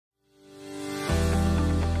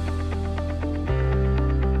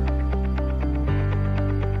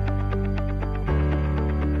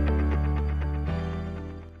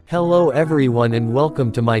Hello everyone and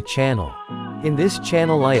welcome to my channel. In this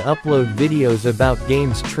channel I upload videos about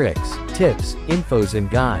games, tricks, tips, infos and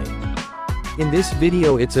guide. In this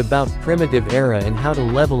video it's about primitive era and how to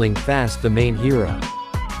leveling fast the main hero.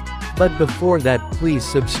 But before that please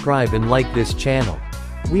subscribe and like this channel.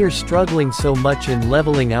 We are struggling so much in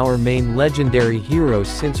leveling our main legendary heroes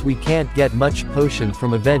since we can't get much potion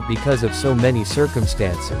from event because of so many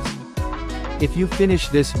circumstances. If you finish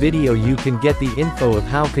this video you can get the info of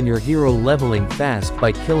how can your hero leveling fast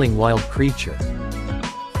by killing wild creature.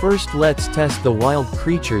 First let's test the wild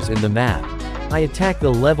creatures in the map. I attack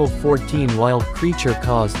the level 14 wild creature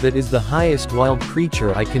cause that is the highest wild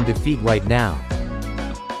creature I can defeat right now.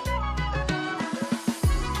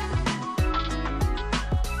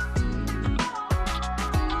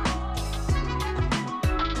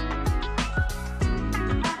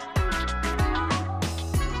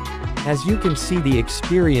 As you can see the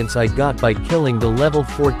experience I got by killing the level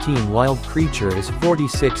 14 wild creature is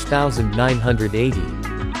 46,980.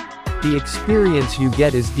 The experience you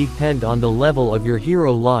get is depend on the level of your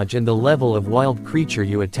hero lodge and the level of wild creature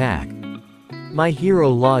you attack. My hero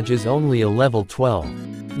lodge is only a level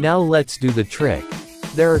 12. Now let's do the trick.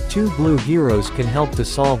 There are two blue heroes can help to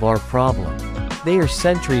solve our problem. They are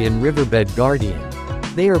Sentry and Riverbed Guardian.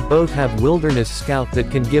 They are both have Wilderness Scout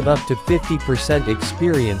that can give up to 50%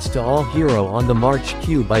 experience to all hero on the March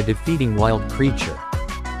queue by defeating wild creature.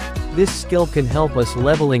 This skill can help us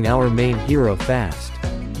leveling our main hero fast.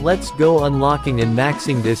 Let's go unlocking and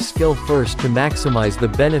maxing this skill first to maximize the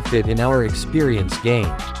benefit in our experience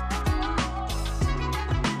gain.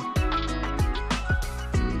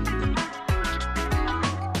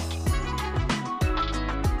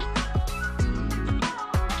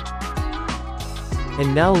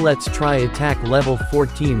 And now let's try attack level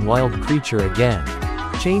 14 wild creature again.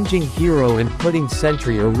 Changing hero and putting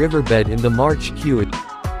Sentry or Riverbed in the March queue.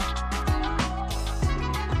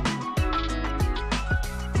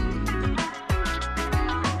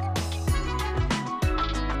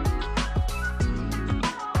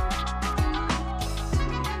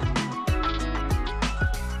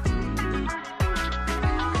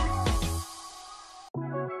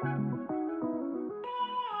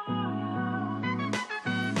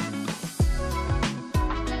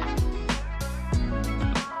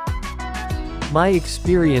 My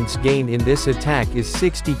experience gain in this attack is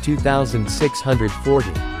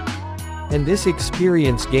 62,640. And this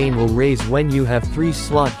experience gain will raise when you have 3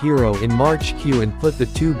 slot hero in March queue and put the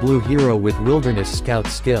 2 blue hero with Wilderness Scout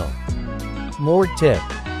skill. More tip.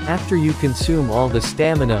 After you consume all the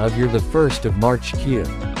stamina of your the first of March queue,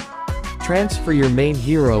 transfer your main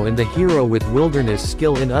hero and the hero with Wilderness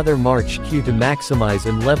skill in other March queue to maximize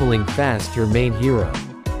and leveling fast your main hero.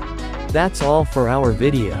 That's all for our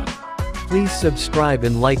video. Please subscribe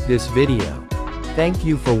and like this video. Thank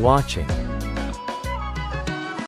you for watching.